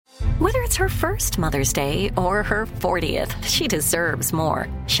Whether it's her first Mother's Day or her 40th, she deserves more.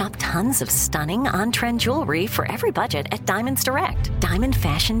 Shop tons of stunning on-trend jewelry for every budget at Diamonds Direct. Diamond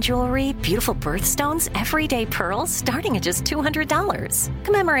fashion jewelry, beautiful birthstones, everyday pearls starting at just $200.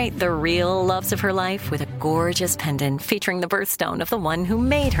 Commemorate the real loves of her life with a gorgeous pendant featuring the birthstone of the one who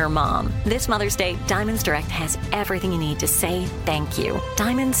made her mom. This Mother's Day, Diamonds Direct has everything you need to say thank you.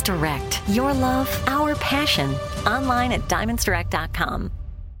 Diamonds Direct. Your love, our passion. Online at diamondsdirect.com.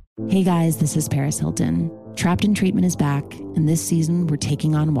 Hey guys, this is Paris Hilton. Trapped in Treatment is back, and this season we're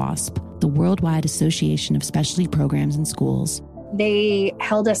taking on WASP, the Worldwide Association of Specialty Programs in Schools. They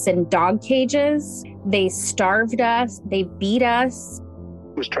held us in dog cages. They starved us. They beat us.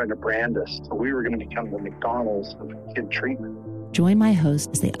 Was trying to brand us. So we were going to become the McDonald's of kid treatment. Join my hosts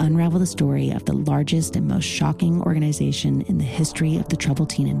as they unravel the story of the largest and most shocking organization in the history of the troubled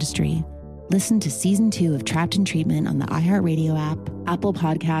teen industry. Listen to Season 2 of Trapped in Treatment on the iHeartRadio app, Apple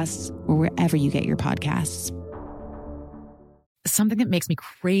Podcasts, or wherever you get your podcasts. Something that makes me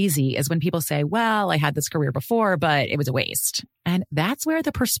crazy is when people say, well, I had this career before, but it was a waste. And that's where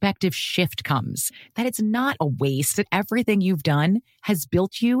the perspective shift comes, that it's not a waste, that everything you've done has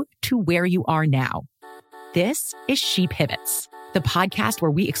built you to where you are now. This is She Pivots, the podcast where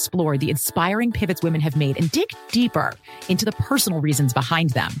we explore the inspiring pivots women have made and dig deeper into the personal reasons behind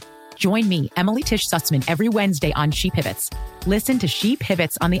them. Join me, Emily Tish Sussman, every Wednesday on She Pivots. Listen to She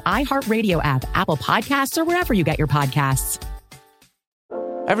Pivots on the iHeartRadio app, Apple Podcasts, or wherever you get your podcasts.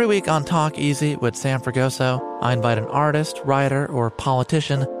 Every week on Talk Easy with Sam Fragoso, I invite an artist, writer, or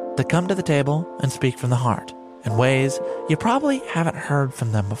politician to come to the table and speak from the heart in ways you probably haven't heard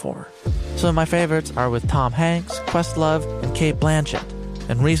from them before. Some of my favorites are with Tom Hanks, Questlove, and Cate Blanchett.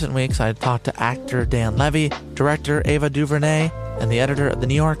 In recent weeks, I talked to actor Dan Levy, director Ava DuVernay, and the editor of The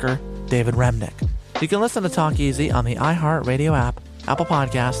New Yorker, David Remnick. You can listen to Talk Easy on the iHeartRadio app, Apple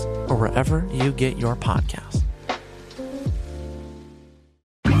Podcasts, or wherever you get your podcasts.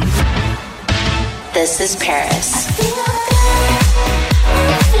 This is Paris.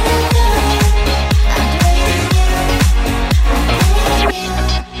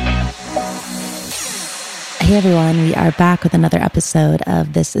 Hey everyone, we are back with another episode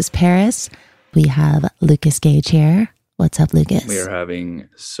of This is Paris. We have Lucas Gage here. What's up, Lucas? We are having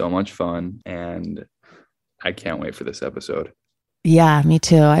so much fun, and I can't wait for this episode. Yeah, me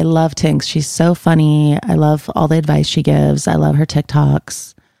too. I love Tinx. She's so funny. I love all the advice she gives. I love her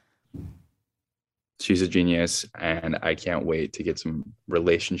TikToks. She's a genius, and I can't wait to get some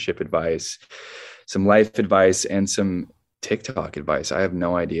relationship advice, some life advice, and some TikTok advice. I have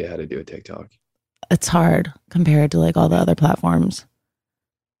no idea how to do a TikTok. It's hard compared to like all the other platforms.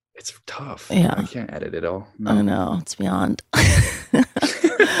 It's tough. Yeah. I can't edit it all. No. I know. It's beyond.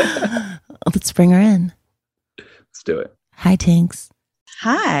 Let's bring her in. Let's do it. Hi, Tinx.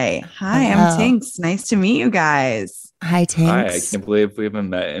 Hi. Hello. I'm Tinx. Nice to meet you guys. Hi, Tinx. Hi, I can't believe we haven't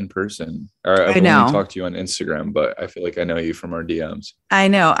met in person. Or I've only talked to you on Instagram, but I feel like I know you from our DMs. I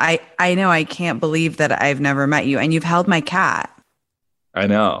know. I know. I can't believe that I've never met you, and you've held my cat. I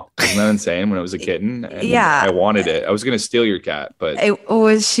know. Isn't that insane? When I was a kitten, and yeah, I wanted it. I was going to steal your cat, but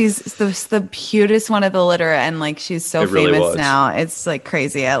she's the cutest one of the litter, and like she's so famous now. It's like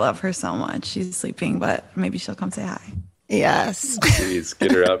crazy. I love her so much. She's sleeping, but maybe she'll come say hi. Yes. Please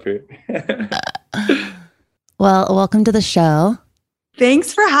get her up here. Well, welcome to the show.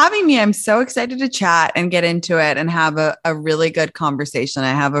 Thanks for having me. I'm so excited to chat and get into it and have a really good conversation.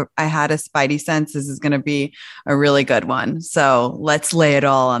 I had a spidey sense this is going to be a really good one. So let's lay it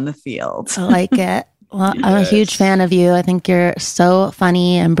all on the field. I like it. Well, Yes. I'm a huge fan of you. I think you're so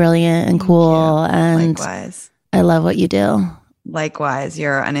funny and brilliant and cool. And likewise. I love what you do. Likewise,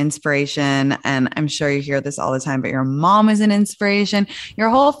 you're an inspiration, and I'm sure you hear this all the time, but your mom is an inspiration. Your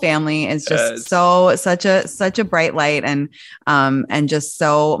whole family is just such a bright light, and just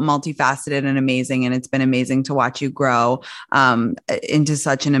so multifaceted and amazing. And it's been amazing to watch you grow into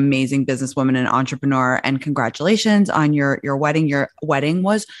such an amazing businesswoman and entrepreneur. And congratulations on your wedding. Your wedding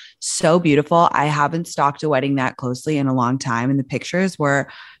was so beautiful. I haven't stalked a wedding that closely in a long time, and the pictures were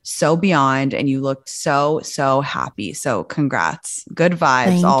so beyond, and you looked so happy. So congrats. Good vibes.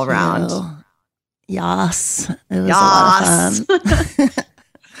 Thank all you. around. Yes. It was a lot of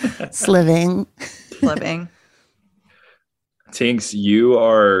fun. Sliving. Tinx, you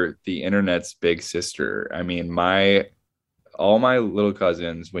are the internet's big sister. I mean, all my little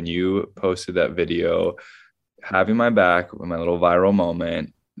cousins, when you posted that video, having my back with my little viral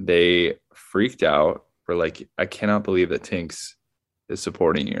moment, they freaked out. Were like, I cannot believe that Tinx is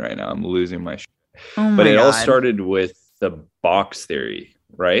supporting you right now. I'm losing my shit. But it all started with the box theory,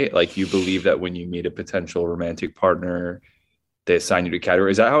 right? Like, you believe that when you meet a potential romantic partner, they assign you to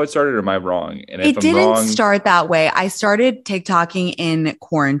category? Is that how it started, or am I wrong? And if It I'm didn't wrong, start that way. I started TikToking in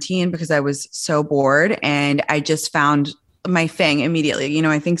quarantine because I was so bored, and I just found my thing immediately. You know,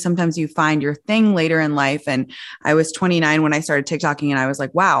 I think sometimes you find your thing later in life. And I was 29 when I started TikToking, and I was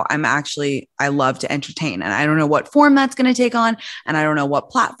like, wow, I love to entertain. And I don't know what form that's going to take on, and I don't know what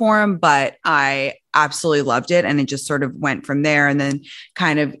platform, but I absolutely loved it. And it just sort of went from there. And then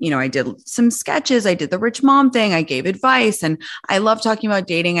kind of, you know, I did some sketches. I did the rich mom thing. I gave advice, and I love talking about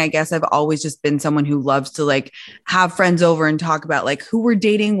dating. I guess I've always just been someone who loves to like have friends over and talk about like who we're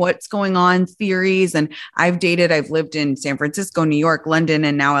dating, what's going on, theories. And I've lived in San Francisco, New York, London,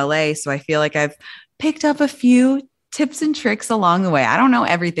 and now LA. So I feel like I've picked up a few tips and tricks along the way. I don't know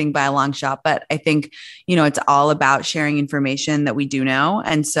everything by a long shot, but I think, you know, it's all about sharing information that we do know.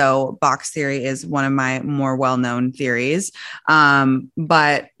 And so box theory is one of my more well-known theories.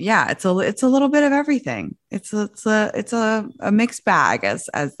 But yeah, it's a little bit of everything. It's a mixed bag,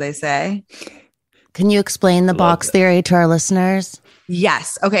 as they say. Can you explain the box theory to our listeners?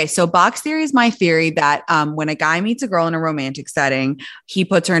 Yes. Okay. So box theory is my theory that when a guy meets a girl in a romantic setting, he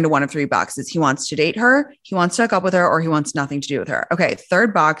puts her into one of three boxes. He wants to date her, he wants to hook up with her, or he wants nothing to do with her. Okay.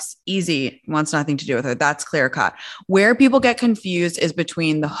 Third box, easy. He wants nothing to do with her. That's clear cut. Where people get confused is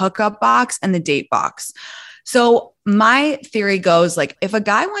between the hookup box and the date box. So my theory goes like, if a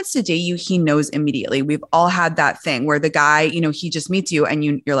guy wants to date you, he knows immediately. We've all had that thing where the guy, you know, he just meets you and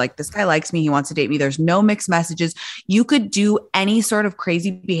you're like, this guy likes me. He wants to date me. There's no mixed messages. You could do any sort of crazy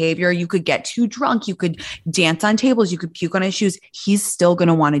behavior. You could get too drunk. You could dance on tables. You could puke on his shoes. He's still going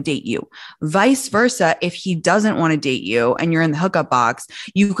to want to date you. Vice versa. If he doesn't want to date you and you're in the hookup box,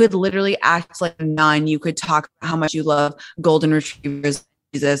 you could literally act like a nun. You could talk about how much you love golden retrievers,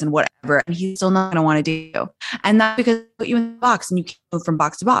 Jesus and whatever, and he's still not going to want to date you. And that's because they put you in the box and you can't move from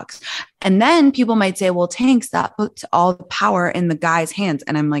box to box. And then people might say, well, Tinx, that puts all the power in the guy's hands.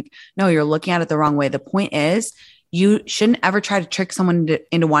 And I'm like, no, you're looking at it the wrong way. The point is, you shouldn't ever try to trick someone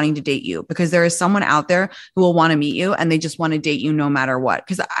into wanting to date you, because there is someone out there who will want to meet you and they just want to date you no matter what.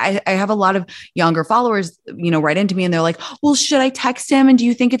 Because I have a lot of younger followers, you know, write into me and they're like, well, should I text him? And do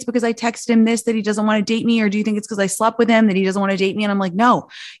you think it's because I texted him this that he doesn't want to date me? Or do you think it's because I slept with him that he doesn't want to date me? And I'm like, no,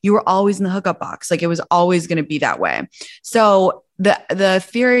 you were always in the hookup box. Like it was always going to be that way. So the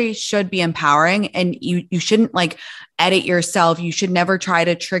theory should be empowering, and you shouldn't like edit yourself. You should never try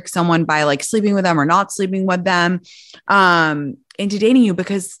to trick someone by like sleeping with them or not sleeping with them into dating you,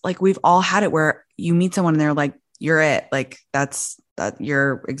 because like we've all had it where you meet someone and they're like, you're it. Like that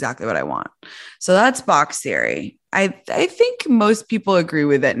you're exactly what I want. So that's box theory. I think most people agree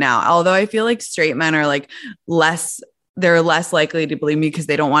with it now, although I feel like straight men are like they're less likely to believe me because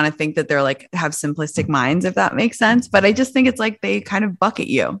they don't want to think that they're like have simplistic minds, if that makes sense. But I just think it's like they kind of bucket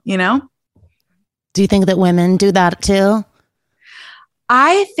you, you know? Do you think that women do that too?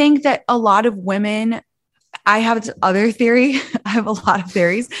 I think that a lot of women, I have this other theory. I have a lot of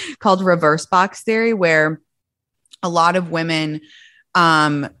theories called reverse box theory, where a lot of women,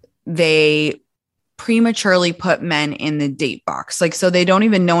 they prematurely put men in the date box. Like, so they don't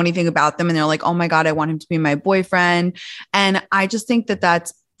even know anything about them. And they're like, oh my God, I want him to be my boyfriend. And I just think that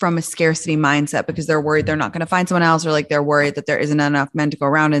that's from a scarcity mindset, because they're worried they're not going to find someone else, or like they're worried that there isn't enough men to go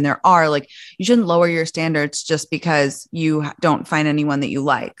around. And there are. Like, you shouldn't lower your standards just because you don't find anyone that you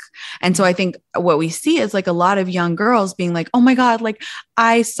like. And so I think what we see is like a lot of young girls being like, oh my God, like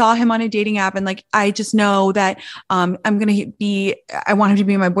I saw him on a dating app and like, I just know that I want him to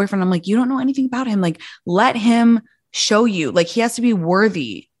be my boyfriend. I'm like, you don't know anything about him. Like, let him show you. Like, he has to be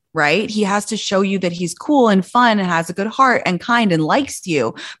worthy, right? He has to show you that he's cool and fun and has a good heart and kind and likes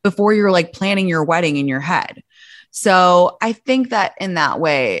you before you're like planning your wedding in your head. So I think that in that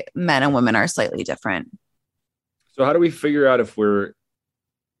way, men and women are slightly different. So how do we figure out if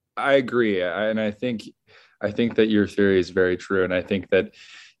I agree. And I think that your theory is very true. And I think that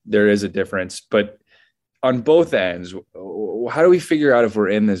there is a difference, but on both ends, how do we figure out if we're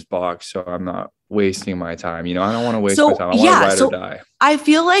in this box so I'm not wasting my time? You know, I don't want to waste my time. I want to ride or die. I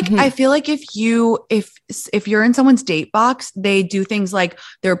feel like if you're in someone's date box, they do things like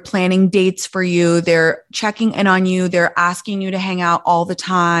they're planning dates for you, they're checking in on you, they're asking you to hang out all the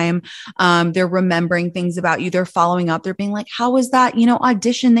time, they're remembering things about you, they're following up, they're being like, how was that, you know,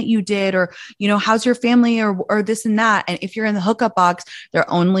 audition that you did, or, you know, how's your family, or this and that. And if you're in the hookup box, they're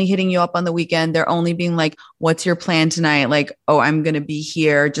only hitting you up on the weekend. They're only being like, what's your plan tonight? Like, oh, I'm going to be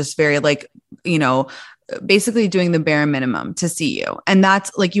here. Just very like, you know, basically doing the bare minimum to see you. And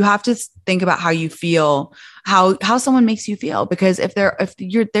that's like, you have to think about how you feel, how someone makes you feel, because if they're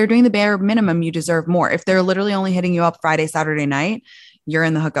doing the bare minimum, you deserve more. If they're literally only hitting you up Friday, Saturday night, you're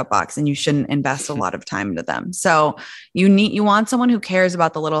in the hookup box and you shouldn't invest a lot of time into them. So you want someone who cares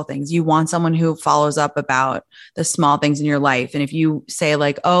about the little things. You want someone who follows up about the small things in your life. And if you say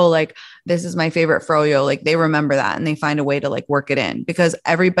like, oh, like this is my favorite froyo, like they remember that and they find a way to like work it in, because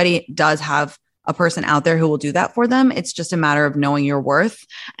everybody does have a person out there who will do that for them. It's just a matter of knowing your worth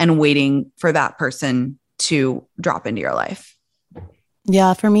and waiting for that person to drop into your life.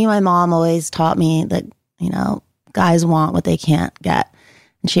 Yeah, for me, my mom always taught me that, guys want what they can't get.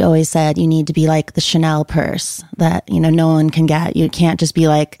 And she always said, you need to be like the Chanel purse that, no one can get. You can't just be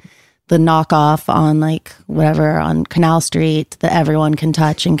like the knockoff on like whatever on Canal Street that everyone can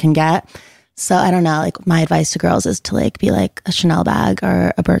touch and can get. So I don't know, like my advice to girls is to like be like a Chanel bag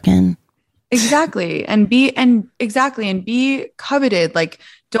or a Birkin. Exactly. And be coveted. Like,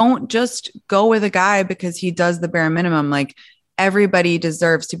 don't just go with a guy because he does the bare minimum. Like, everybody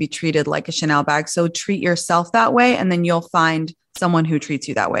deserves to be treated like a Chanel bag. So treat yourself that way. And then you'll find someone who treats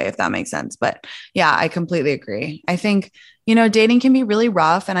you that way, if that makes sense. But yeah, I completely agree. I think, dating can be really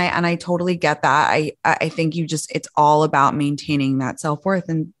rough. And I totally get that. I think it's all about maintaining that self-worth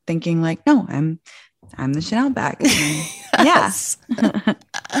and thinking like, no, I'm the Chanel bag. Yes.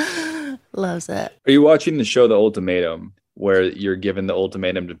 Loves it. Are you watching the show The Ultimatum, where you're given the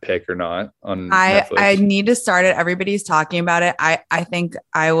ultimatum to pick or not on Netflix? I need to start it. Everybody's talking about it. I think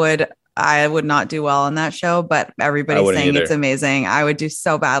I would not do well on that show, but everybody's saying it's amazing. I would do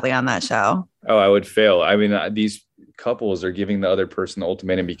so badly on that show. Oh, I would fail. I mean, these couples are giving the other person the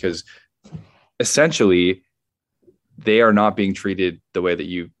ultimatum because essentially they are not being treated the way that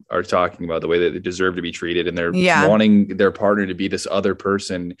you are talking about, the way that they deserve to be treated. And they're wanting their partner to be this other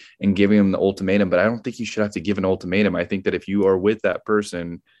person and giving them the ultimatum. But I don't think you should have to give an ultimatum. I think that if you are with that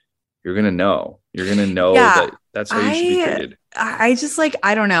person, you're going to know that that's how you should be treated. I just like,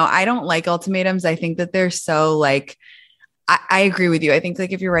 I don't know. I don't like ultimatums. I think that they're so like, I agree with you. I think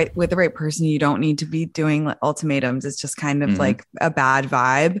like if you're right with the right person, you don't need to be doing ultimatums. It's just kind of like a bad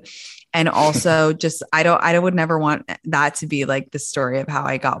vibe. And also just, I would never want that to be like the story of how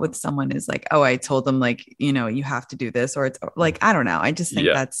I got with someone is like, oh, I told them like, you have to do this, or it's like, I don't know. I just think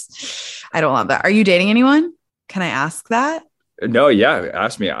I don't love that. Are you dating anyone? Can I ask that? No. Yeah.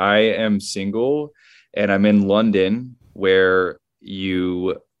 Ask me. I am single and I'm in London where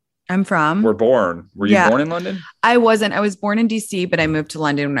I'm from. Were born. Were you born in London? I wasn't. I was born in DC, but I moved to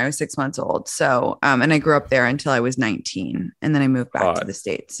London when I was 6 months old. So, and I grew up there until I was 19. And then I moved back to the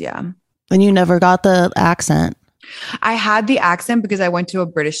States. Yeah. And you never got the accent? I had the accent because I went to a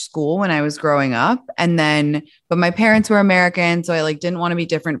British school when I was growing up. But my parents were American. So I like didn't want to be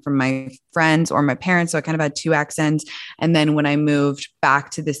different from my friends or my parents. So I kind of had two accents. And then when I moved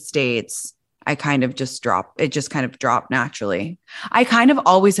back to the States, it just kind of dropped naturally. I kind of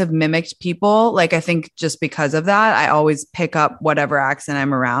always have mimicked people. Like, I think just because of that, I always pick up whatever accent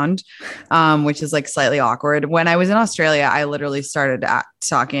I'm around, which is like slightly awkward. When I was in Australia, I literally started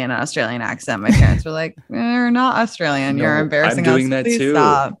talking in an Australian accent. My parents were like, you're not Australian. You're embarrassing us. I'm doing that too.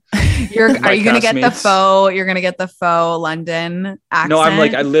 Stop. Are you going to get the faux London accent? No,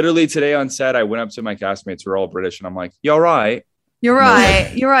 I literally today on set, I went up to my castmates who are all British and I'm like, you all right? You're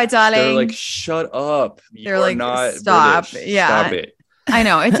right. You're right, darling. They're like, shut up. They're like, not stop. British. Yeah. Stop it. I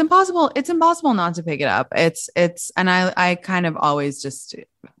know. It's impossible. It's impossible not to pick it up. And I kind of always just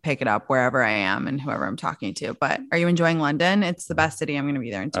pick it up wherever I am and whoever I'm talking to. But are you enjoying London? It's the best city. I'm going to be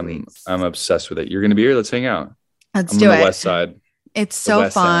there in 2 weeks. I'm obsessed with it. You're going to be here. Let's hang out. Let's do it. On the west side. It's so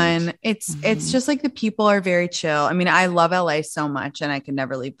fun. It's just like the people are very chill. I mean, I love LA so much and I could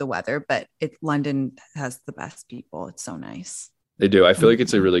never leave the weather, but London has the best people. It's so nice. They do. I feel like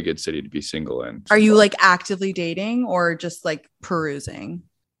it's a really good city to be single in. Are you like actively dating or just like perusing?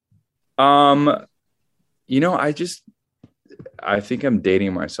 I think I'm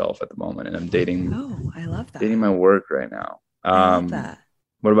dating myself at the moment and I'm dating. Oh, I love that. Dating my work right now. I love that.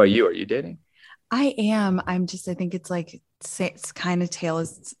 What about you? Are you dating? I am. I think it's like, it's kind of tale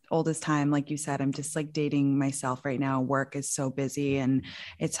as old as time. Like you said, I'm just like dating myself right now. Work is so busy and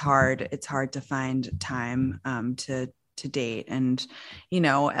it's hard. It's hard to find time to date. And,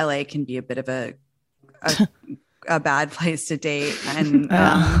 LA can be a bit of a bad place to date.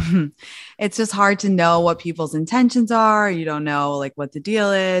 And it's just hard to know what people's intentions are. You don't know like what the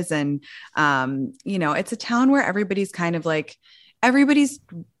deal is. And, it's a town where everybody's kind of like, and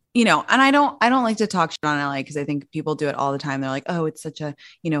I don't like to talk shit on LA because I think people do it all the time. They're like, oh, it's such a,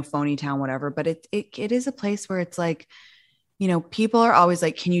 phony town, whatever. But it is a place where it's like, people are always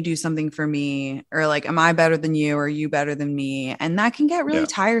like, can you do something for me? Or like, am I better than you? Or are you better than me? And that can get really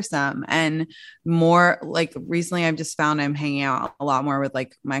tiresome. And more like recently, I've just found I'm hanging out a lot more with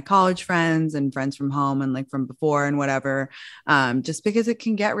like my college friends and friends from home and like from before and whatever, just because it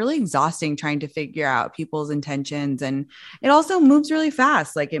can get really exhausting trying to figure out people's intentions. And it also moves really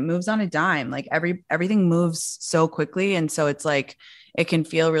fast. Like it moves on a dime. Like everything moves so quickly. And so it's like, it can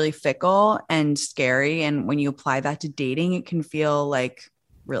feel really fickle and scary. And when you apply that to dating, it can feel like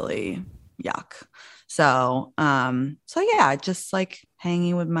really yuck. So yeah, just like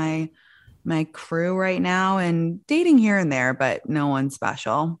hanging with my crew right now and dating here and there, but no one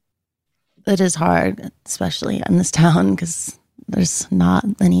special. It is hard, especially in this town, because there's not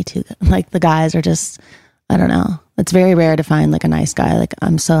any like the guys are just, I don't know. It's very rare to find like a nice guy. Like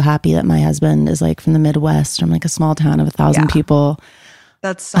I'm so happy that my husband is like from the Midwest, from like a small town of 1,000 people.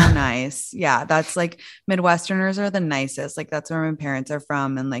 That's so nice. Yeah. That's like Midwesterners are the nicest. Like that's where my parents are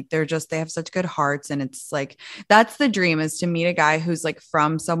from. And like, they have such good hearts. And it's like, that's the dream, is to meet a guy who's like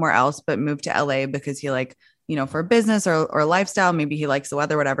from somewhere else, but moved to LA because he like, for business or lifestyle, maybe he likes the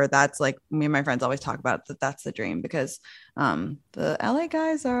weather, whatever. That's like, me and my friends always talk about that. That's the dream, because the LA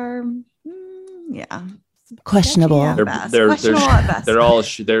guys are, questionable. They're all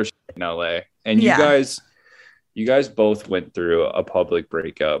in LA. And you guys both went through a public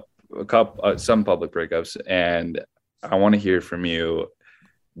breakup, some public breakups, and I want to hear from you.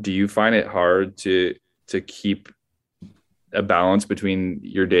 Do you find it hard to keep a balance between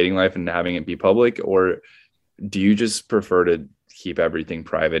your dating life and having it be public, or do you just prefer to keep everything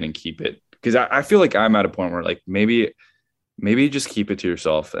private and keep it? Because I feel like I'm at a point where like maybe just keep it to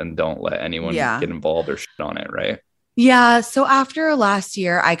yourself and don't let anyone get involved or shit on it, right? Yeah. So after last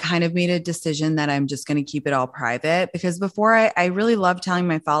year, I kind of made a decision that I'm just going to keep it all private, because before I really loved telling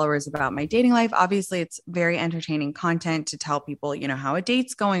my followers about my dating life. Obviously, it's very entertaining content to tell people, how a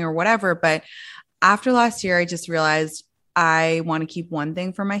date's going or whatever. But after last year, I just realized I want to keep one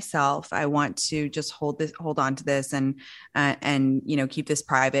thing for myself. I want to just hold on to this and keep this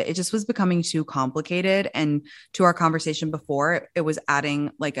private. It just was becoming too complicated. And to our conversation before, it was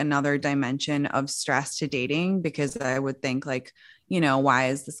adding like another dimension of stress to dating, because I would think like, why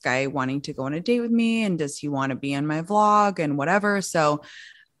is this guy wanting to go on a date with me? And does he want to be in my vlog and whatever? So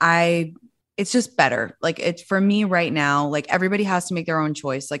it's just better. Like it's for me right now, like everybody has to make their own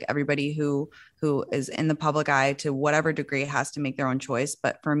choice. Like everybody who is in the public eye to whatever degree has to make their own choice.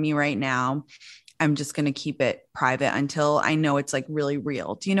 But for me right now, I'm just going to keep it private until I know it's like really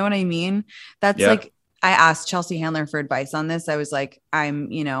real. Do you know what I mean? That's like, I asked Chelsea Handler for advice on this. I was like,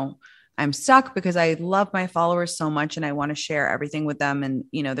 I'm stuck because I love my followers so much and I want to share everything with them. And,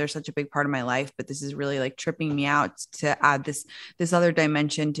 they're such a big part of my life, but this is really like tripping me out to add this other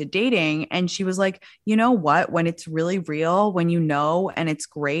dimension to dating. And she was like, you know what, when it's really real, when and it's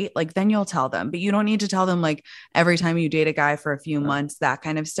great, like then you'll tell them, but you don't need to tell them like every time you date a guy for a few months, that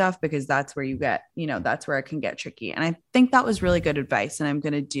kind of stuff, because that's where you get, that's where it can get tricky. And I think that was really good advice. And I'm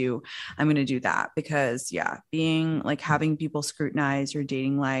going to do that, because being like having people scrutinize your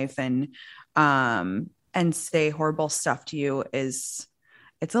dating life and say horrible stuff to you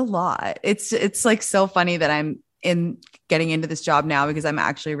it's a lot. It's like so funny that I'm getting into this job now, because I'm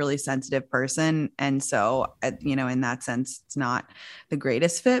actually a really sensitive person. And so, in that sense, it's not the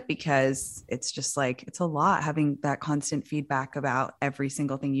greatest fit, because it's just like, it's a lot having that constant feedback about every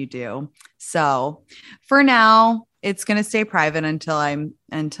single thing you do. So for now, it's going to stay private until I'm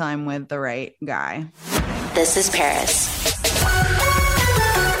with the right guy. This is Paris.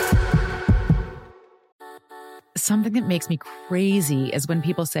 Something that makes me crazy is when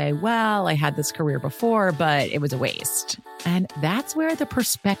people say, well, I had this career before, but it was a waste. And that's where the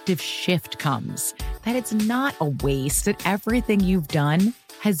perspective shift comes, that it's not a waste, that everything you've done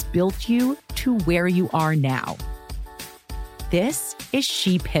has built you to where you are now. This is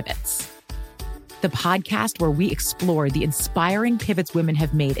She Pivots, the podcast where we explore the inspiring pivots women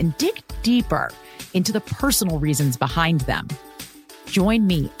have made and dig deeper into the personal reasons behind them. Join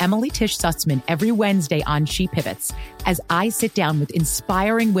me, Emily Tish Sussman, every Wednesday on She Pivots as I sit down with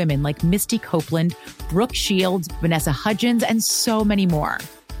inspiring women like Misty Copeland, Brooke Shields, Vanessa Hudgens, and so many more.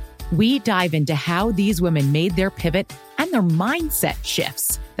 We dive into how these women made their pivot and their mindset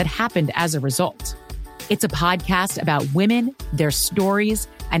shifts that happened as a result. It's a podcast about women, their stories,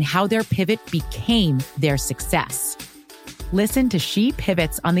 and how their pivot became their success. Listen to She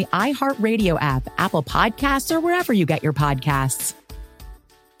Pivots on the iHeartRadio app, Apple Podcasts, or wherever you get your podcasts.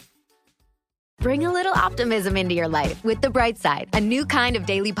 Bring a little optimism into your life with The Bright Side, a new kind of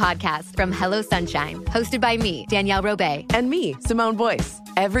daily podcast from Hello Sunshine, hosted by me, Danielle Robay. And me, Simone Boyce.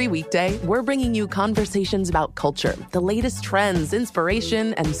 Every weekday, we're bringing you conversations about culture, the latest trends,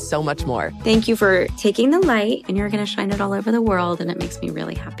 inspiration, and so much more. Thank you for taking the light, and you're going to shine it all over the world, and it makes me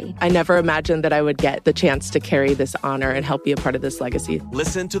really happy. I never imagined that I would get the chance to carry this honor and help be a part of this legacy.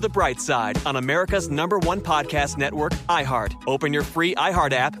 Listen to The Bright Side on America's #1 podcast network, iHeart. Open your free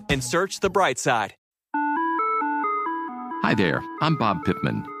iHeart app and search The Bright Side. Hi there, I'm Bob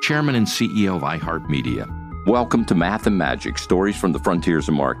Pittman, Chairman and CEO of iHeartMedia. Welcome to Math and Magic, Stories from the Frontiers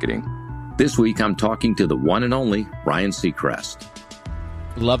of Marketing. This week, I'm talking to the one and only Ryan Seacrest.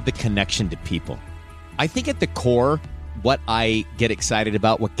 Love the connection to people. I think at the core, what I get excited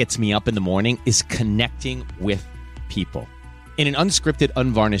about, what gets me up in the morning, is connecting with people in an unscripted,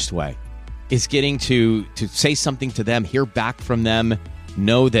 unvarnished way. Is getting to say something to them, hear back from them,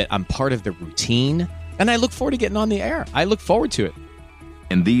 know that I'm part of the routine. And I look forward to getting on the air. I look forward to it.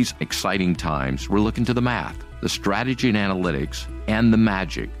 In these exciting times, we're looking to the math, the strategy and analytics, and the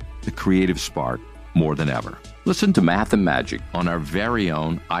magic, the creative spark, more than ever. Listen to Math and Magic on our very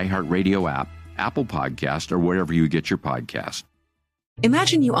own iHeartRadio app, Apple Podcast, or wherever you get your podcast.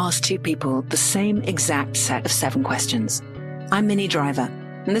 Imagine you ask two people the same exact set of 7 questions. I'm Minnie Driver,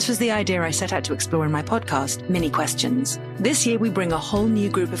 and this was the idea I set out to explore in my podcast, Mini Questions. This year, we bring a whole new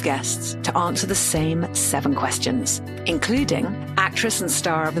group of guests to answer the same 7 questions, including actress and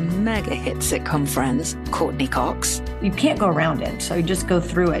star of the mega hit sitcom Friends, Courtney Cox. You can't go around it, so you just go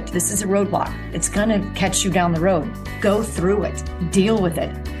through it. This is a roadblock. It's going to catch you down the road. Go through it. Deal with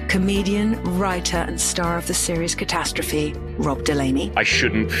it. Comedian, writer, and star of the series Catastrophe, Rob Delaney. I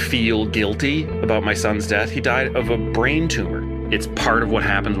shouldn't feel guilty about my son's death. He died of a brain tumor. It's part of what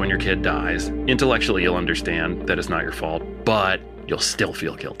happens when your kid dies. Intellectually, you'll understand that it's not your fault, but you'll still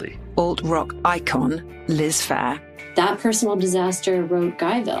feel guilty. Alt-rock icon, Liz Phair. That personal disaster wrote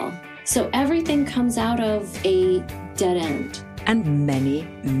Guyville. So everything comes out of a dead end. And many,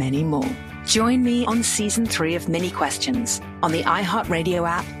 many more. Join me on Season 3 of Mini Questions on the iHeartRadio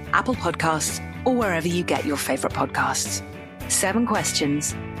app, Apple Podcasts, or wherever you get your favorite podcasts. 7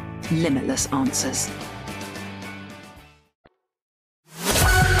 questions, limitless answers.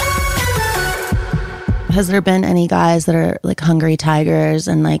 Has there been any guys that are like hungry tigers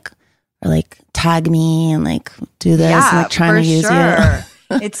and like, or like tag me and like do this and like trying to use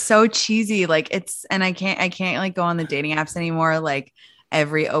you? It's so cheesy. Like and I can't like go on the dating apps anymore. Like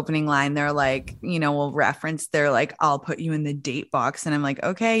every opening line, they're like, will reference, they're like, I'll put you in the date box. And I'm like,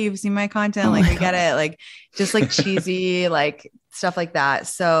 okay, you've seen my content. Like, I get it. Like just like cheesy, like stuff like that.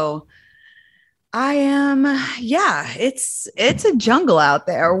 So I am, it's a jungle out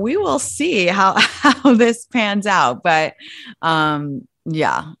there. We will see how this pans out, but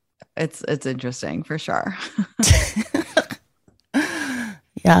it's interesting for sure.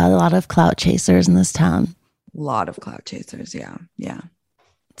 Yeah, a lot of clout chasers in this town. A lot of clout chasers, yeah.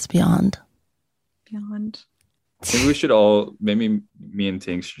 It's beyond. Maybe we should all, maybe me and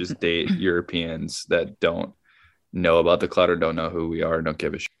Tinx should just date Europeans that don't know about the clout or don't know who we are, don't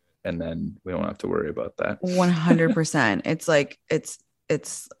give a shit. And then we don't have to worry about that. 100%. It's like,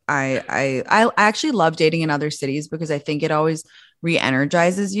 I actually love dating in other cities because I think it always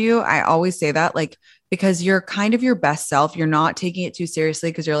re-energizes you. I always say that, like, because you're kind of your best self. You're not taking it too seriously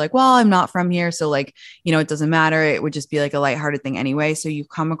because you're like, well, I'm not from here. So like, it doesn't matter. It would just be like a lighthearted thing anyway. So you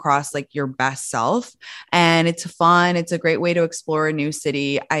come across like your best self and it's fun. It's a great way to explore a new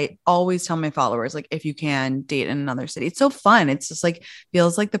city. I always tell my followers, like, if you can date in another city, it's so fun. It's just like,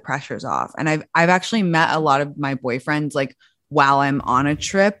 feels like the pressure's off. And I've actually met a lot of my boyfriends, like, while I'm on a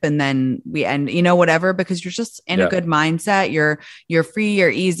trip and then we end, whatever, because you're just in a good mindset. You're free, you're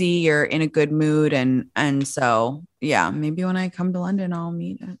easy, you're in a good mood. And so, maybe when I come to London, I'll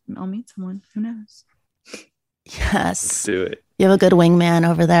meet someone. Who knows? Yes. Let's do it. You have a good wingman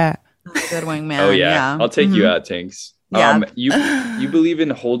over there. Good wingman. Oh yeah. I'll take you out, Tinx. Yeah. You believe in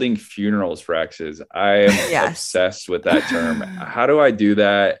holding funerals for exes. I am obsessed with that term. How do I do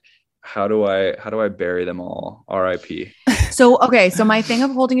that? How do I bury them all? RIP. So my thing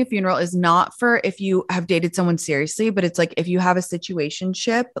of holding a funeral is not for if you have dated someone seriously, but it's like if you have a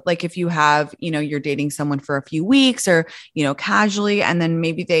situationship, like if you have, you're dating someone for a few weeks or, casually, and then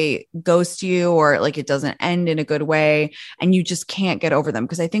maybe they ghost you or like it doesn't end in a good way and you just can't get over them.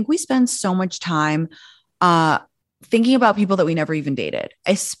 Because I think we spend so much time thinking about people that we never even dated,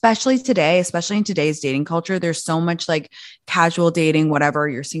 especially in today's dating culture. There's so much like casual dating, whatever,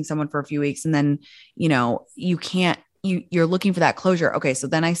 you're seeing someone for a few weeks and then, you can't you're looking for that closure. Okay. So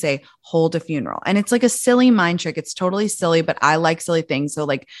then I say, hold a funeral. And it's like a silly mind trick. It's totally silly, but I like silly things. So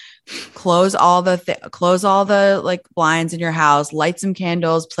like close all the like blinds in your house, light some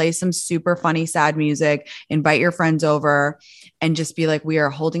candles, play some super funny, sad music, invite your friends over, and just be like, we are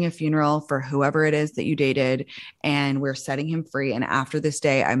holding a funeral for whoever it is that you dated, and we're setting him free. And after this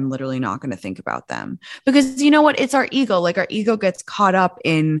day, I'm literally not going to think about them, because you know what? It's our ego. Like our ego gets caught up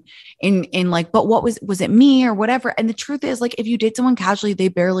in like, but what was it me or whatever? And the truth is, like, if you date someone casually, they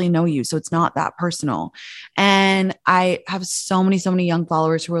barely know you. So it's not that personal. And I have so many young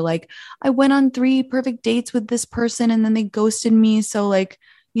followers who are like, I went on 3 perfect dates with this person and then they ghosted me. So like,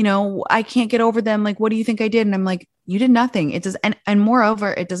 you know, I can't get over them. Like, what do you think I did? And I'm like, you did nothing. It does. And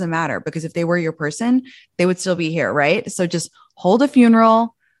moreover, it doesn't matter, because if they were your person, they would still be here. Right. So just hold a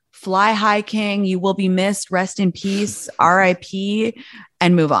funeral, fly high, king. You will be missed. Rest in peace. RIP,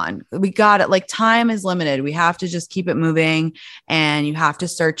 and move on. We got it. Like, time is limited. We have to just keep it moving, and you have to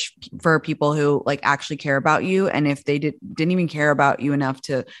search for people who like actually care about you. And if they didn't even care about you enough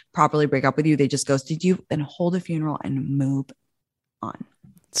to properly break up with you, they just ghosted you, then hold a funeral and move on.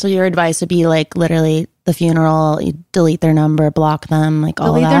 So your advice would be like literally the funeral, you delete their number, block them, like all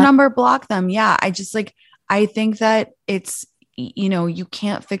delete that. their number, block them. Yeah. I think that it's, you know, you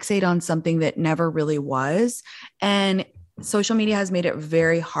can't fixate on something that never really was. And social media has made it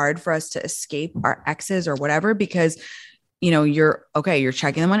very hard for us to escape our exes or whatever, because, you know, you're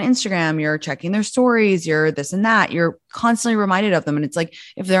checking them on Instagram, you're checking their stories, you're this and that, you're constantly reminded of them. And it's like,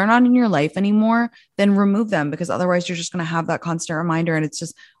 if they're not in your life anymore, then remove them, because otherwise you're just going to have that constant reminder. And it's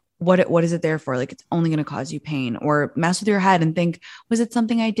just, what is it there for? Like, it's only going to cause you pain, or mess with your head and think, was it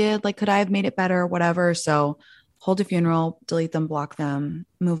something I did? Like, could I have made it better or whatever? So hold a funeral, delete them, block them,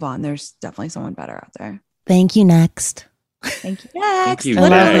 move on. There's definitely someone better out there. Thank you, next. Thank you, next. Thank you,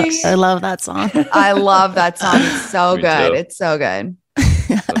 I love that song. I love that song. It's so Me good. too. It's so good.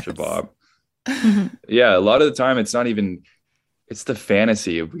 Such a bob. Yeah, a lot of the time it's not even, it's the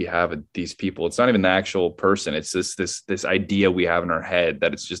fantasy we have of these people. It's not even the actual person. It's this idea we have in our head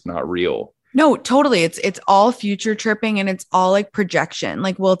that it's just not real. No, totally. It's all future tripping, and it's all like projection.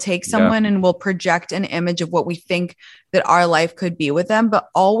 Like, we'll take someone and we'll project an image of what we think that our life could be with them. But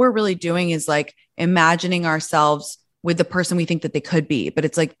all we're really doing is like imagining ourselves with the person we think that they could be, but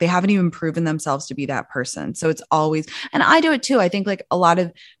it's like they haven't even proven themselves to be that person. So it's always, and I do it too. I think like a lot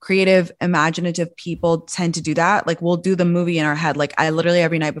of creative, imaginative people tend to do that. Like, we'll do the movie in our head. Like, I literally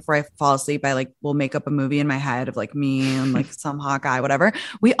every night before I fall asleep, I like will make up a movie in my head of like me and like some hot guy, whatever.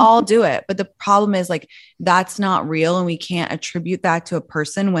 We all do it. But the problem is like, that's not real. And we can't attribute that to a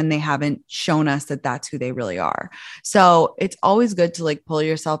person when they haven't shown us that that's who they really are. So it's always good to like pull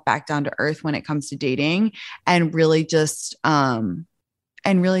yourself back down to earth when it comes to dating, and really just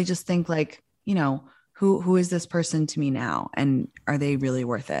think like, you know, who is this person to me now, and are they really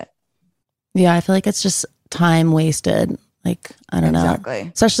worth it? Yeah, I feel like it's just time wasted. Like, I don't know.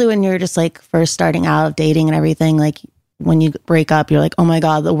 Especially when you're just like first starting out dating and everything. Like, when you break up, you're like, oh my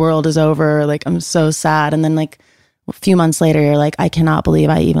God, the world is over. Like, I'm so sad. And then like a few months later, you're like, I cannot believe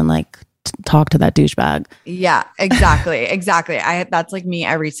I even like talked to that douchebag. Yeah, exactly. Exactly. That's like me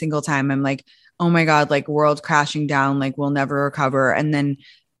every single time. I'm like, oh my God, like world crashing down, like we'll never recover. And then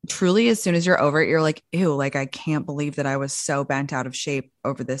truly, as soon as you're over it, you're like, ew, like I can't believe that I was so bent out of shape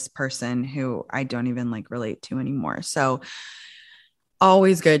over this person who I don't even like relate to anymore. So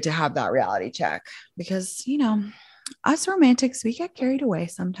always good to have that reality check, because, you know, us romantics, we get carried away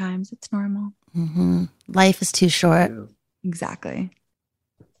sometimes. It's normal. Mm-hmm. Life is too short. Exactly.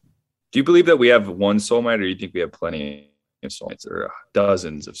 Do you believe that we have one soulmate, or do you think we have plenty of soulmates, or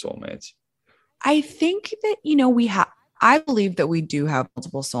dozens of soulmates? I think that, you know, I believe that we do have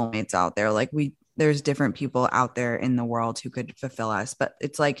multiple soulmates out there. Like there's different people out there in the world who could fulfill us, but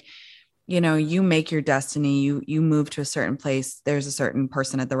it's like, you know, you make your destiny, you move to a certain place. There's a certain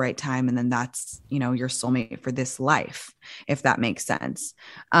person at the right time. And then that's, you know, your soulmate for this life, if that makes sense.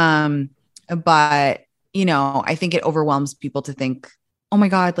 But, you know, I think it overwhelms people to think, oh my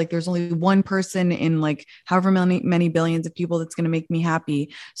God, like there's only one person in like however many billions of people that's going to make me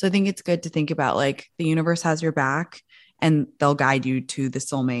happy. So I think it's good to think about like the universe has your back and they'll guide you to the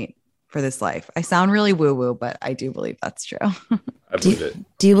soulmate for this life. I sound really woo woo, but I do believe that's true. I believe it.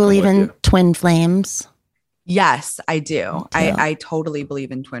 Do you believe in twin flames? Yes, I do. I totally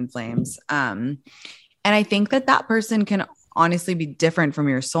believe in twin flames. And I think that person can honestly be different from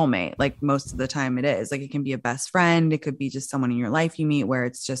your soulmate. Like most of the time it is. Like it can be a best friend. It could be just someone in your life you meet where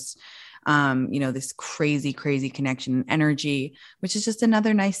it's just, you know, this crazy connection and energy, which is just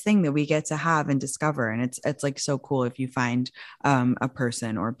another nice thing that we get to have and discover. And it's like so cool if you find a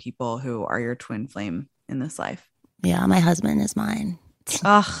person or people who are your twin flame in this life. Yeah, my husband is mine.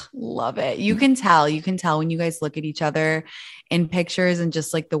 Ugh, love it. You can tell when you guys look at each other in pictures, and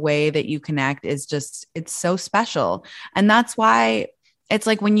just like the way that you connect is just, it's so special. And that's why it's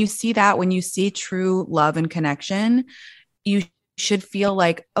like when you see true love and connection, you should feel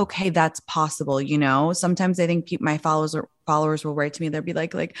like, okay, that's possible. Sometimes I think my followers will write to me. They'll be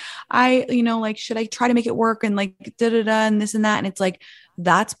like, should I try to make it work? And like, and this and that. And it's like,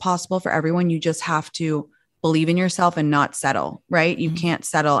 that's possible for everyone. You just have to believe in yourself and not settle, right? You can't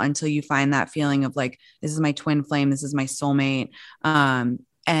settle until you find that feeling of like, this is my twin flame. This is my soulmate.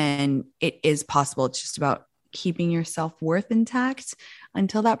 And it is possible. It's just about keeping your self-worth intact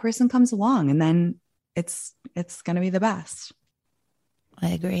until that person comes along. And then it's going to be the best. I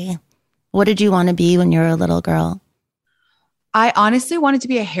agree. What did you want to be when you were a little girl? I honestly wanted to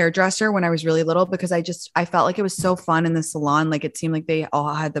be a hairdresser when I was really little, because I felt like it was so fun in the salon. Like it seemed like they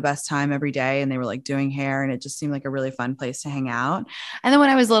all had the best time every day, and they were like doing hair, and it just seemed like a really fun place to hang out. And then when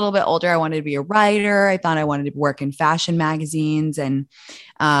I was a little bit older, I wanted to be a writer. I thought I wanted to work in fashion magazines. And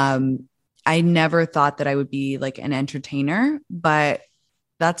I never thought that I would be like an entertainer, but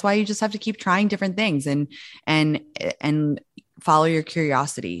that's why you just have to keep trying different things and follow your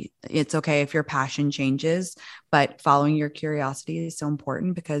curiosity. It's okay if your passion changes, but following your curiosity is so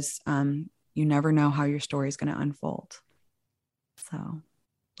important, because you never know how your story is going to unfold. So,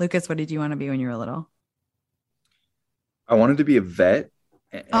 Lucas, what did you want to be when you were little? I wanted to be a vet,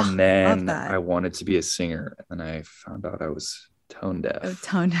 and then I wanted to be a singer, and then I found out I was tone deaf. Yeah.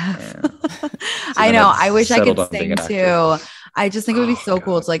 So I know. I wish I could sing too. I just think it would be so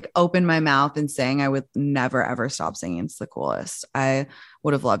cool to like open my mouth and sing. I would never, ever stop singing. It's the coolest. I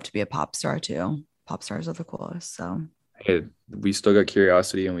would have loved to be a pop star too. Pop stars are the coolest. So hey, we still got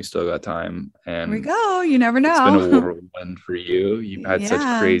curiosity and we still got time. And here we go. You never know. It's been a whirlwind for you. You've had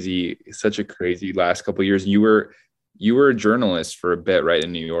such a crazy last couple of years. You were a journalist for a bit, right,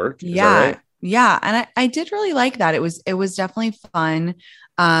 in New York? Is that right? Yeah. And I did really like that. It was definitely fun.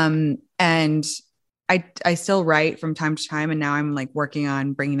 And I still write from time to time, and now I'm like working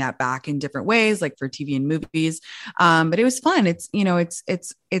on bringing that back in different ways, like for TV and movies. But it was fun. It's,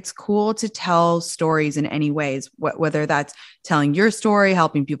 it's cool to tell stories in any ways, whether that's telling your story,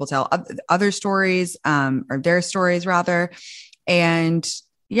 helping people tell other stories, or their stories rather. And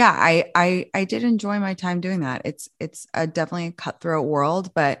yeah, I did enjoy my time doing that. It's definitely a cutthroat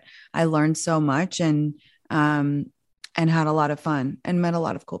world, but I learned so much and had a lot of fun and met a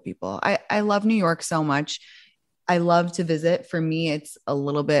lot of cool people. I love New York so much. I love to visit. For me, it's a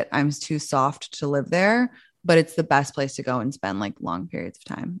little bit, I'm too soft to live there, but it's the best place to go and spend like long periods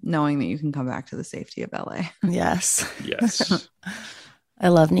of time, knowing that you can come back to the safety of LA. Yes. Yes. I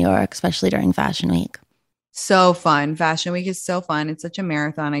love New York, especially during Fashion Week. So fun. Fashion Week is so fun. It's such a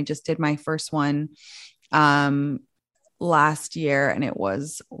marathon. I just did my first one last year, and it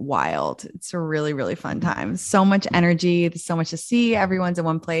was wild. It's a really, really fun time. So much energy. There's so much to see. Everyone's in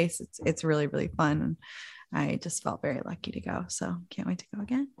one place. It's really, really fun. I just felt very lucky to go. So can't wait to go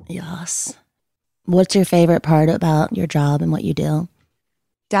again. Yes. What's your favorite part about your job and what you do?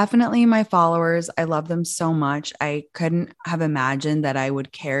 Definitely my followers. I love them so much. I couldn't have imagined that I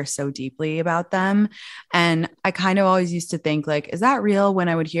would care so deeply about them. And I kind of always used to think like, is that real? When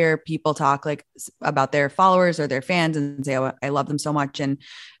I would hear people talk like about their followers or their fans and say, oh, I love them so much. And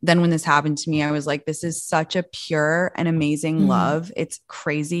then when this happened to me, I was like, this is such a pure and amazing love. It's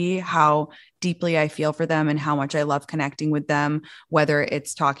crazy how deeply I feel for them and how much I love connecting with them, whether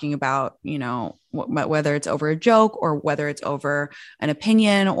it's talking about, whether it's over a joke or whether it's over an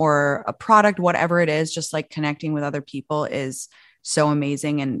opinion or a product, whatever it is, just like connecting with other people is so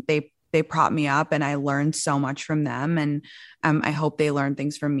amazing. And they prop me up and I learned so much from them. And I hope they learn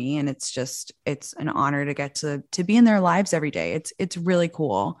things from me. And it's an honor to get to be in their lives every day. It's really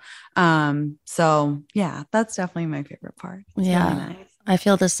cool. So yeah, that's definitely my favorite part. It's really nice. I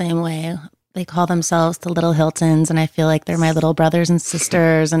feel the same way. They call themselves the Little Hiltons, and I feel like they're my little brothers and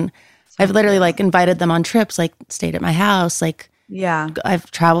sisters. And I've literally like invited them on trips, like stayed at my house. Like, yeah,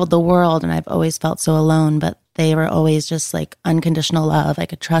 I've traveled the world and I've always felt so alone, but they were always just like unconditional love. I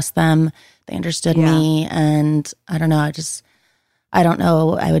could trust them. They understood me. And I don't know. I don't know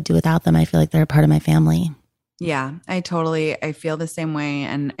what I would do without them. I feel like they're a part of my family. Yeah, I feel the same way.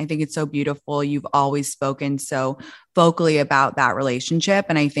 And I think it's so beautiful. You've always spoken so vocally about that relationship.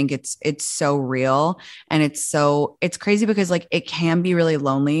 And I think it's so real. And it's crazy because like it can be really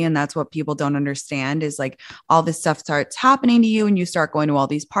lonely. And that's what people don't understand is like all this stuff starts happening to you and you start going to all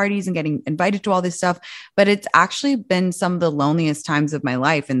these parties and getting invited to all this stuff. But it's actually been some of the loneliest times of my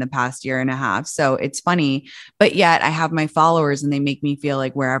life in the past year and a half. So it's funny, but yet I have my followers and they make me feel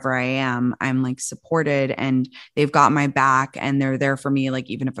like wherever I am, I'm like supported and they've got my back and they're there for me. Like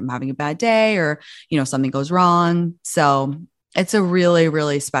even if I'm having a bad day or, something goes wrong. So it's a really,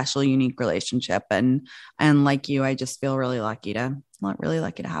 really special, unique relationship. And like you, I just feel really lucky to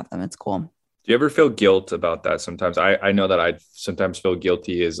have them. It's cool. Do you ever feel guilt about that? Sometimes I know that I sometimes feel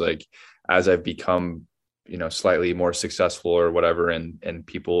guilty is like, as I've become, slightly more successful or whatever. And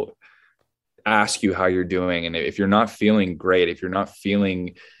people ask you how you're doing. And if you're not feeling great, if you're not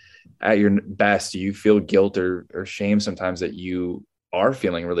feeling at your best, you feel guilt or shame sometimes that you are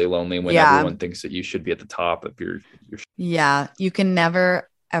feeling really lonely when everyone thinks that you should be at the top of your. Yeah. You can never,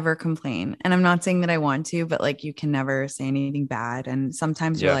 ever complain. And I'm not saying that I want to, but like, you can never say anything bad. And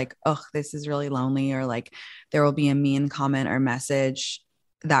sometimes you're like, oh, this is really lonely. Or like, there will be a mean comment or message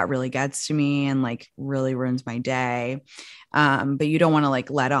that really gets to me and like really ruins my day. But you don't want to like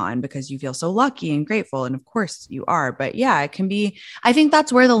let on because you feel so lucky and grateful. And of course you are, but yeah, it can be, I think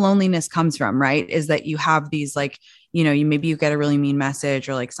that's where the loneliness comes from, right? Is that you have these like, you get a really mean message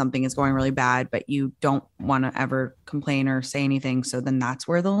or like something is going really bad, but you don't want to ever complain or say anything. So then that's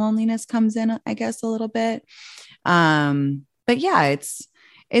where the loneliness comes in, I guess, a little bit. But yeah,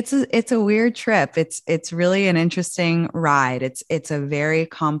 it's a weird trip. It's really an interesting ride. It's a very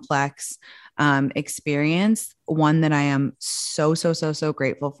complex experience, one that I am so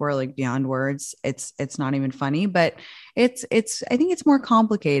grateful for, like beyond words. It's not even funny, but I think it's more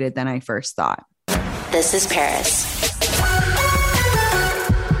complicated than I first thought. This is Paris.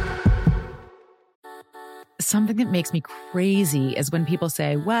 Something that makes me crazy is when people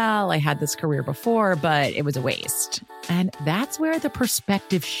say, well, I had this career before, but it was a waste. And that's where the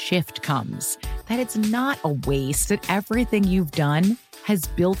perspective shift comes, that it's not a waste, that everything you've done has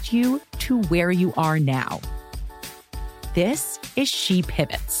built you to where you are now. This is She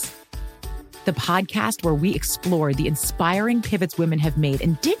Pivots, the podcast where we explore the inspiring pivots women have made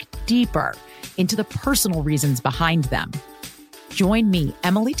and dig deeper into the personal reasons behind them. Join me,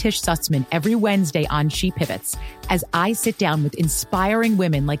 Emily Tish Sussman, every Wednesday on She Pivots as I sit down with inspiring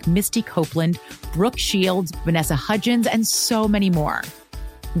women like Misty Copeland, Brooke Shields, Vanessa Hudgens, and so many more.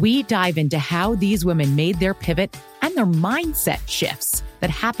 We dive into how these women made their pivot and their mindset shifts that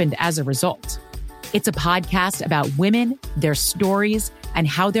happened as a result. It's a podcast about women, their stories, and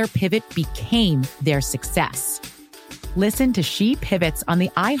how their pivot became their success. Listen to She Pivots on the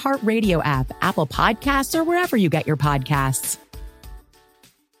iHeartRadio app, Apple Podcasts, or wherever you get your podcasts.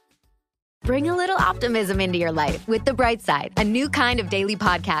 Bring a little optimism into your life with The Bright Side, a new kind of daily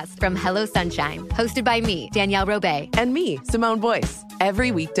podcast from Hello Sunshine, hosted by me, Danielle Robay. And me, Simone Boyce.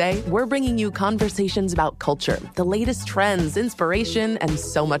 Every weekday, we're bringing you conversations about culture, the latest trends, inspiration, and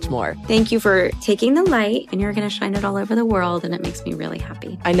so much more. Thank you for taking the light, and you're going to shine it all over the world, and it makes me really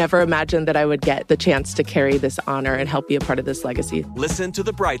happy. I never imagined that I would get the chance to carry this honor and help be a part of this legacy. Listen to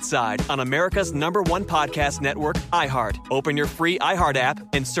The Bright Side on America's #1 podcast network, iHeart. Open your free iHeart app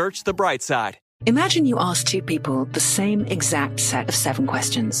and search The Bright Side. Imagine you ask two people the same exact set of 7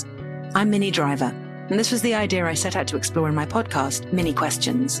 questions. I'm Minnie Driver, and this was the idea I set out to explore in my podcast, Mini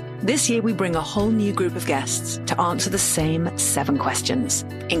Questions. This year, we bring a whole new group of guests to answer the same 7 questions,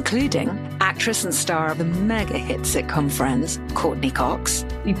 including actress and star of the mega hit sitcom Friends, Courtney Cox.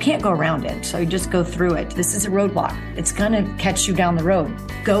 You can't go around it, so you just go through it. This is a roadblock. It's going to catch you down the road.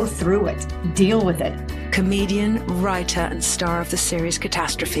 Go through it. Deal with it. Comedian, writer, and star of the series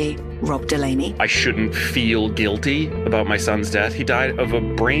Catastrophe, Rob Delaney. I shouldn't feel guilty about my son's death. He died of a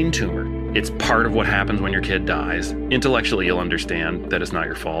brain tumor. It's part of what happens when your kid dies. Intellectually, you'll understand that it's not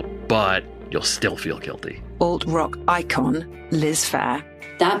your fault, but you'll still feel guilty. Alt-rock icon, Liz Phair.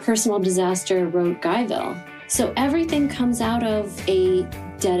 That personal disaster wrote Guyville. So everything comes out of a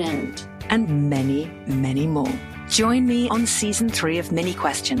dead end. And many, many more. Join me on season 3 of Mini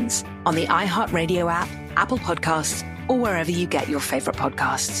Questions on the iHeartRadio app, Apple Podcasts, or wherever you get your favorite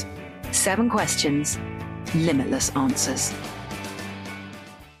podcasts. 7 questions, limitless answers.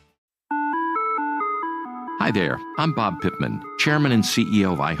 Hi there, I'm Bob Pittman, Chairman and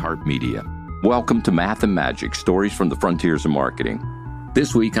CEO of iHeartMedia. Welcome to Math and Magic, Stories from the Frontiers of Marketing.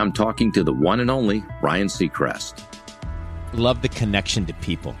 This week, I'm talking to the one and only Ryan Seacrest. Love the connection to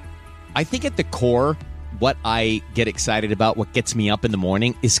people. I think at the core, what I get excited about, what gets me up in the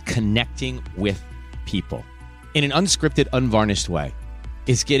morning, is connecting with people in an unscripted, unvarnished way.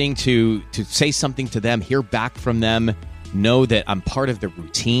 is getting to say something to them, hear back from them, know that I'm part of the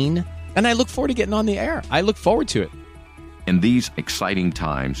routine. And I look forward to getting on the air. I look forward to it. In these exciting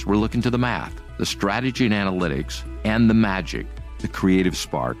times, we're looking to the math, the strategy and analytics, and the magic, the creative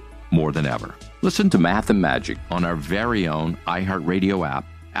spark, more than ever. Listen to Math and Magic on our very own iHeartRadio app,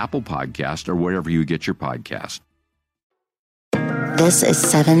 Apple Podcast, or wherever you get your podcast. This is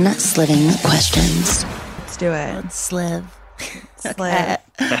 7 sliving questions. Let's do it. Sliv.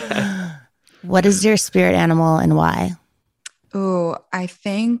 What is your spirit animal and why? Ooh, I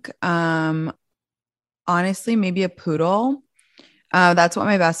think, honestly, maybe a poodle. That's what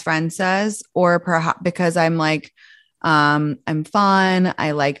my best friend says. Or perhaps because I'm like, I'm fun.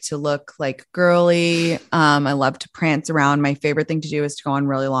 I like to look like girly. I love to prance around. My favorite thing to do is to go on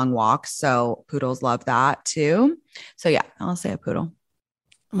really long walks. So poodles love that too. So yeah, I'll say a poodle.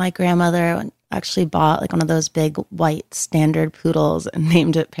 My grandmother actually bought like one of those big white standard poodles and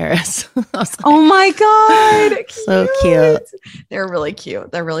named it Paris. Like, oh my God. So cute. They're really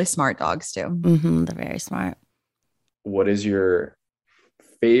cute. They're really smart dogs too. Mm-hmm, they're very smart. What is your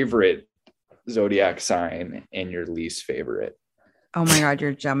favorite zodiac sign and your least favorite? Oh my God,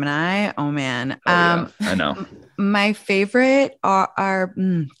 you're Gemini. Oh man. Yeah, I know. My favorite are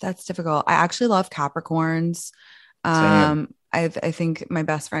that's difficult. I actually love Capricorns. Same. I think my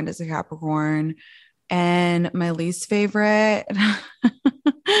best friend is a Capricorn, and my least favorite.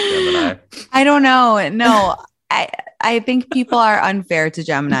 Gemini. I don't know. No, I think people are unfair to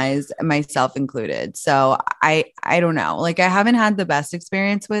Geminis, myself included. So I don't know. Like I haven't had the best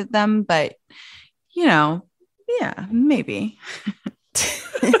experience with them, but you know, yeah, maybe.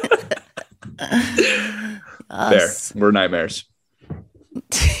 Fair. We're nightmares.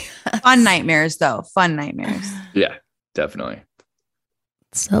 Fun nightmares, though. Fun nightmares. Yeah, definitely.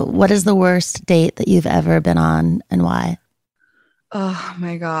 So, what is the worst date that you've ever been on and why? Oh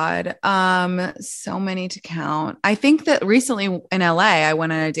my God. So many to count. I think that recently in LA, I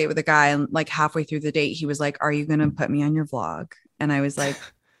went on a date with a guy, and like halfway through the date, he was like, "Are you going to put me on your vlog?" And I was like,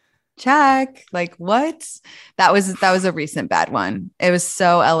 check. Like, what? That was a recent bad one. It was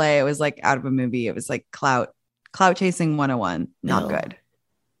so LA. It was like out of a movie. It was like clout chasing 101. Not good.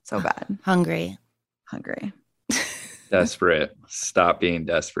 So bad. Hungry. Desperate. Stop being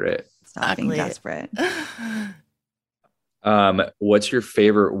desperate. Stop being desperate. What's your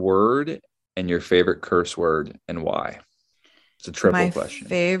favorite word and your favorite curse word and why? It's a triple question. My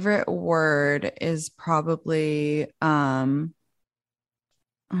favorite word is probably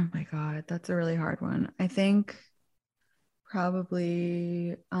oh my God, that's a really hard one. I think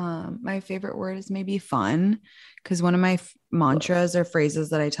probably my favorite word is maybe fun, because one of my mantras or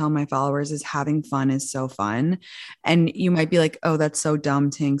phrases that I tell my followers is having fun is so fun. And you might be like, oh, that's so dumb,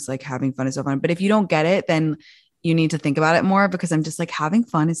 Tinx, like having fun is so fun. But if you don't get it, then you need to think about it more, because I'm just like, having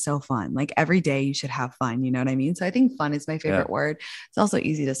fun is so fun. Like every day you should have fun. You know what I mean? So I think fun is my favorite word. It's also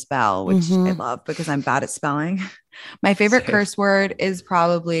easy to spell, which I love because I'm bad at spelling. My favorite curse word is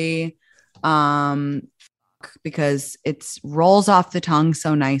probably because it rolls off the tongue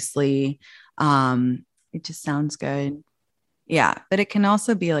so nicely. It just sounds good. Yeah. But it can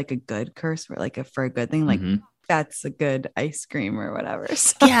also be like a good curse word, like for a good thing, like that's a good ice cream or whatever.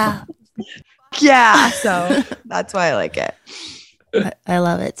 So, yeah. So that's why I like it. I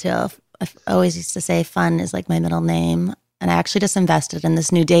love it too. I always used to say fun is like my middle name. And I actually just invested in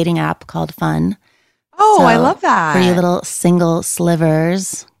this new dating app called Fun. Oh, so I love that. For you little single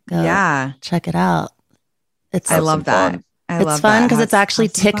slivers, go check it out. I love that. It's fun because it's actually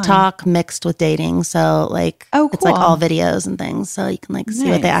TikTok mixed with dating. So like, it's like all videos and things. So you can like see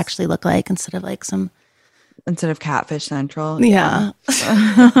what they actually look like instead of Catfish Central. Yeah.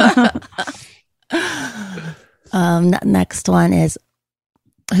 Next one is,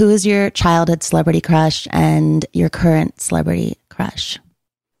 who is your childhood celebrity crush and your current celebrity crush?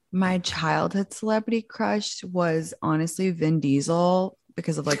 My childhood celebrity crush was honestly Vin Diesel,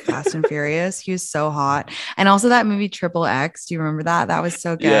 because of like Fast and Furious. He was so hot. And also that movie Triple X. Do you remember that? That was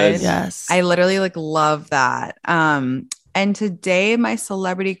so good. Yes. I literally like love that. And today my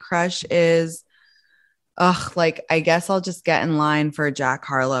celebrity crush is like, I guess I'll just get in line for Jack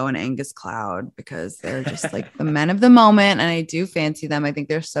Harlow and Angus Cloud, because they're just like the men of the moment. And I do fancy them. I think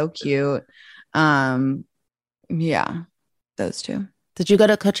they're so cute. Yeah, those two. Did you go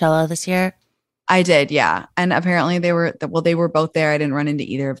to Coachella this year? I did, yeah. And apparently they were both there. I didn't run into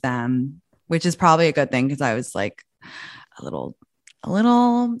either of them, which is probably a good thing, because I was like a little,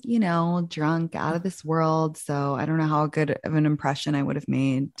 drunk, out of this world. So I don't know how good of an impression I would have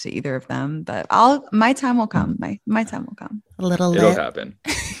made to either of them, but my time will come. My time will come. A little lit. It'll happen.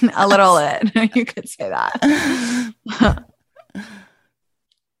 A little lit. You could say that.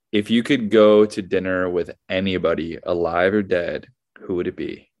 If you could go to dinner with anybody, alive or dead, who would it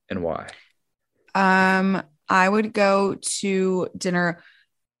be and why? I would go to dinner.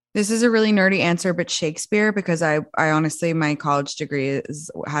 This is a really nerdy answer, but Shakespeare, because I honestly, my college degree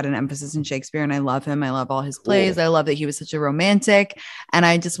had an emphasis in Shakespeare and I love him. I love all his plays. Cool. I love that he was such a romantic, and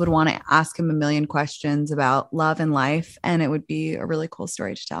I just would want to ask him a million questions about love and life. And it would be a really cool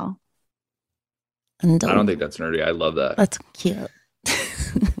story to tell. And I don't think that's nerdy. I love that. That's cute.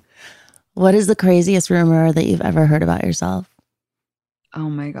 What is the craziest rumor that you've ever heard about yourself? Oh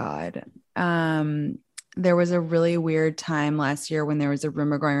my God. There was a really weird time last year when there was a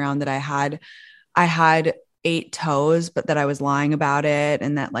rumor going around that I had 8 toes, but that I was lying about it.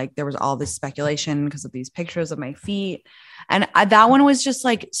 And that like, there was all this speculation because of these pictures of my feet. And that one was just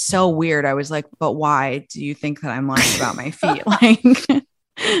like, so weird. I was like, but why do you think that I'm lying about my feet?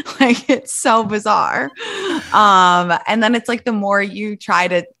 Like it's so bizarre. And then it's like, the more you try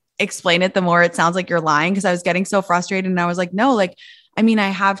to explain it, the more it sounds like you're lying. Cause I was getting so frustrated and I was like, no, like, I mean, I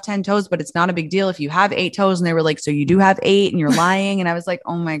have 10 toes, but it's not a big deal if you have 8 toes. And they were like, so you do have 8 and you're lying. And I was like,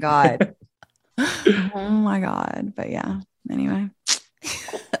 oh my God. Oh my God. But yeah, anyway.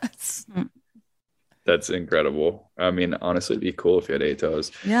 That's incredible. I mean, honestly, it'd be cool if you had 8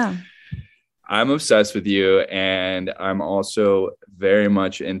 toes. Yeah. I'm obsessed with you. And I'm also very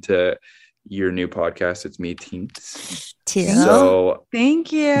much into your new podcast. It's me, Tinx. So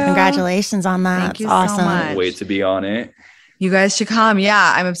thank you. Congratulations on that. Thank you awesome. so much. Wait to be on it. You guys should come.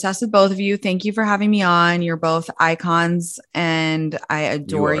 Yeah, I'm obsessed with both of you. Thank you for having me on. You're both icons and I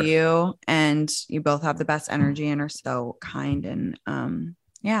adore you. And you both have the best energy and are so kind. And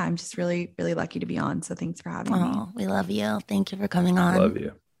yeah, I'm just really, really lucky to be on. So thanks for having me. We love you. Thank you for coming on. Love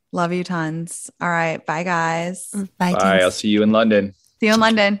you. Love you tons. All right. Bye, guys. Bye. Bye. I'll see you in London. See you in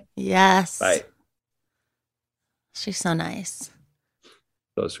London. Yes. Bye. She's so nice.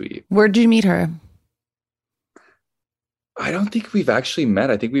 So sweet. Where'd you meet her? I don't think we've actually met.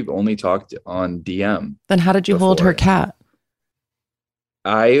 I think we've only talked on DM. Then how did you hold her cat?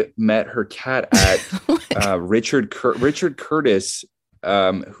 I met her cat at Richard Curtis,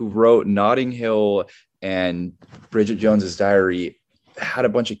 who wrote Notting Hill and Bridget Jones's Diary, had a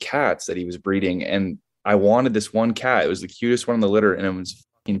bunch of cats that he was breeding. And I wanted this one cat. It was the cutest one in the litter. And it was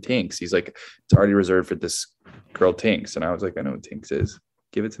fucking Tinx. He's like, it's already reserved for this girl Tinx. And I was like, I know what Tinx is.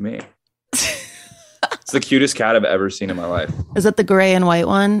 Give it to me. It's the cutest cat I've ever seen in my life. Is that the gray and white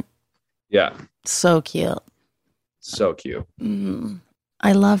one? Yeah. So cute. So cute.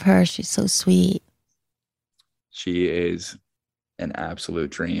 I love her. She's so sweet. She is an absolute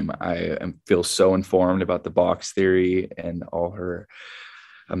dream. I feel so informed about the box theory and all her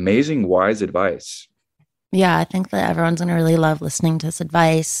amazing, wise advice. Yeah, I think that everyone's going to really love listening to this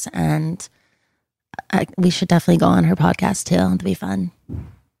advice. And we should definitely go on her podcast too. It'll be fun.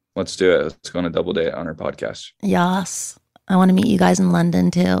 Let's do it. Let's go on a double date on her podcast. Yes. I want to meet you guys in London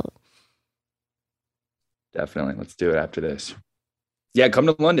too. Definitely. Let's do it after this. Yeah, come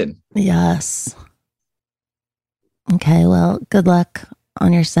to London. Yes. Okay, well, good luck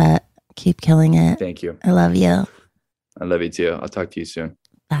on your set. Keep killing it. Thank you. I love you. I love you too. I'll talk to you soon.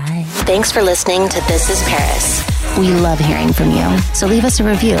 Bye. Thanks for listening to This is Paris. We love hearing from you. So leave us a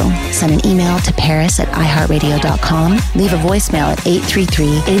review. Send an email to paris@iheartradio.com. Leave a voicemail at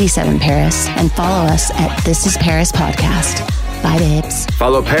 833-87-PARIS. And follow us at This is Paris Podcast. Bye, babes.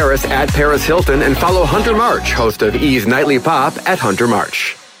 Follow Paris at Paris Hilton and follow Hunter March, host of E's Nightly Pop at Hunter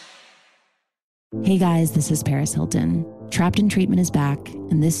March. Hey guys, this is Paris Hilton. Trapped in Treatment is back,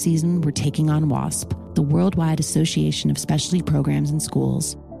 and this season we're taking on WASP, the Worldwide Association of Specialty Programs in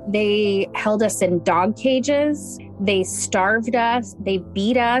Schools. They held us in dog cages. They starved us. They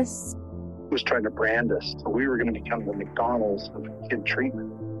beat us. Was trying to brand us. So we were going to become the McDonald's of kid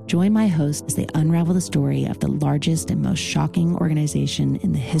treatment. Join my hosts as they unravel the story of the largest and most shocking organization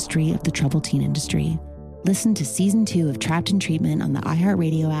in the history of the troubled teen industry. Listen to Season 2 of Trapped in Treatment on the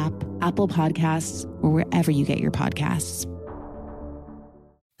iHeartRadio app, Apple Podcasts, or wherever you get your podcasts.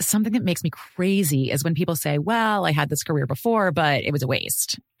 Something that makes me crazy is when people say, well, I had this career before, but it was a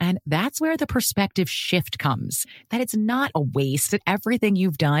waste. And that's where the perspective shift comes, that it's not a waste, that everything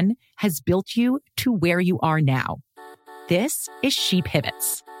you've done has built you to where you are now. This is She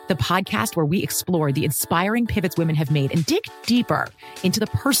Pivots, the podcast where we explore the inspiring pivots women have made and dig deeper into the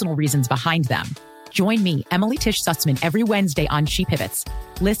personal reasons behind them. Join me, Emily Tish Sussman, every Wednesday on She Pivots.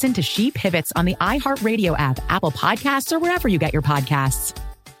 Listen to She Pivots on the iHeartRadio app, Apple Podcasts, or wherever you get your podcasts.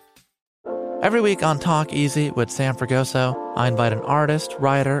 Every week on Talk Easy with Sam Fragoso, I invite an artist,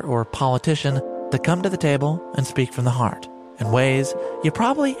 writer, or politician to come to the table and speak from the heart in ways you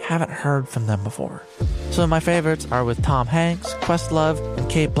probably haven't heard from them before. Some of my favorites are with Tom Hanks, Questlove, and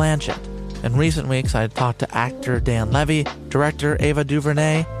Cate Blanchett. In recent weeks, I talked to actor Dan Levy, director Ava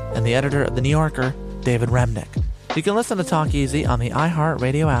DuVernay, and the editor of The New Yorker, David Remnick. You can listen to Talk Easy on the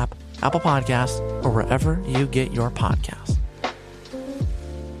iHeartRadio app, Apple Podcasts, or wherever you get your podcasts.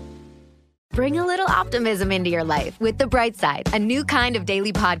 Bring a little optimism into your life with The Bright Side, a new kind of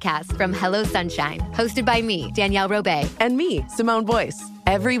daily podcast from Hello Sunshine, hosted by me, Danielle Robay. And me, Simone Boyce.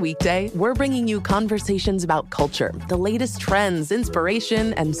 Every weekday, we're bringing you conversations about culture, the latest trends,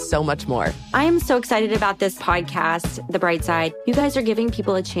 inspiration, and so much more. I am so excited about this podcast, The Bright Side. You guys are giving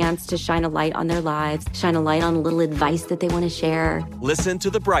people a chance to shine a light on their lives, shine a light on a little advice that they want to share. Listen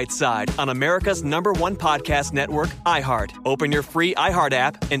to The Bright Side on America's #1 podcast network, iHeart. Open your free iHeart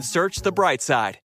app and search The Bright Side.